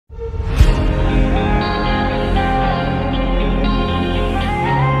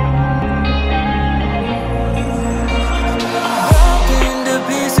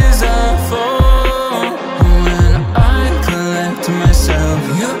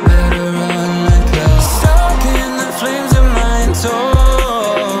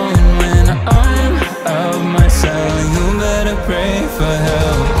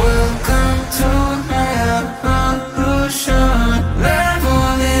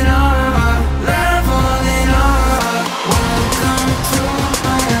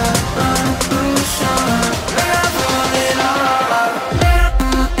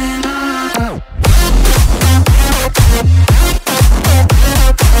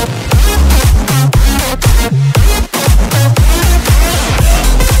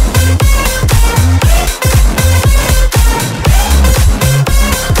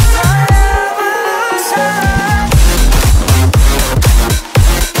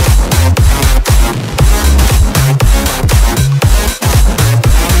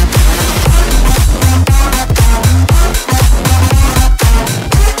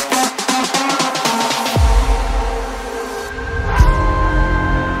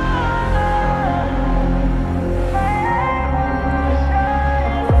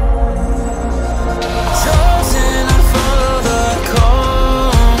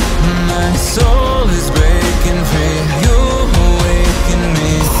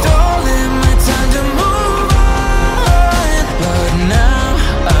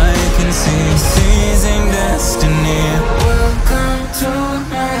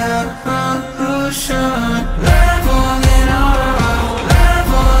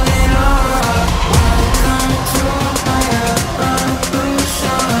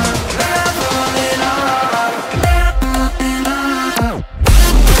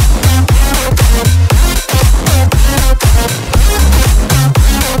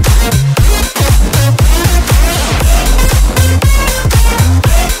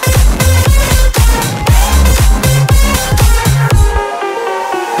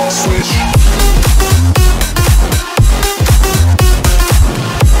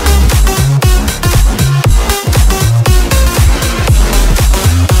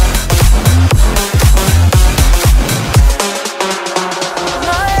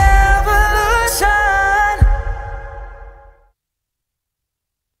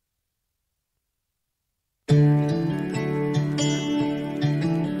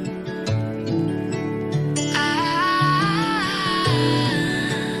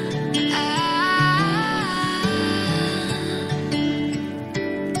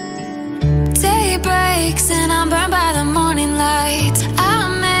day breaks and I'm burned by the morning light. I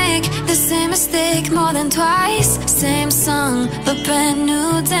make the same mistake more than twice. Same song, but brand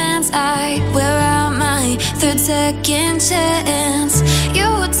new dance. I wear out my third second chance. You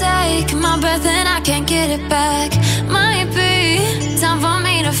take my breath and I can't get it back. Might be time for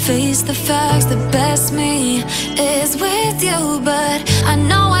me to face the facts. The best me is with you, but I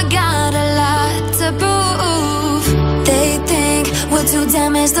know I got a lot to prove. They think we're too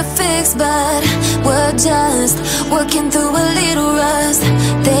damaged to fix, but we're just working through a little rust.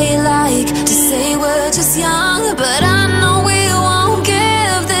 They like to say we're just young, but I know we won't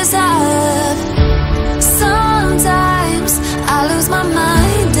give this up. Sometimes I lose my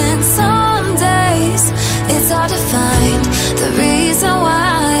mind, and some days it's hard to find the reason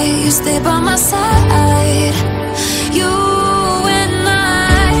why you stay by my side. You and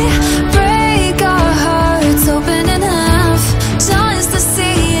I break our hearts open in half, just to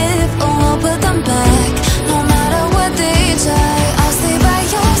see if we'll put them back. No matter what they try, I'll stay by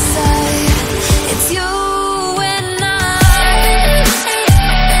your side. It's you and I.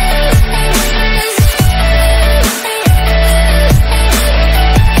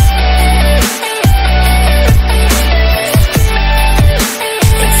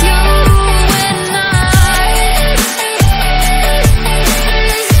 It's you and I.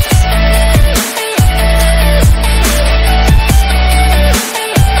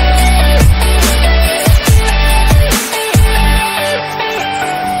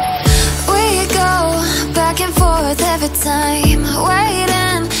 We go back and forth every time,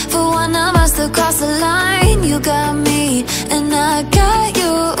 waiting for one of us to cross the line. You got me and I got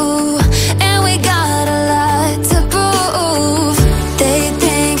you, and we got a lot to prove. They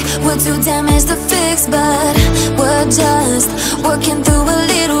think we're too damaged to fix, but we're just working through a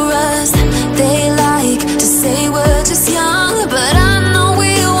little rust. They like to say we're just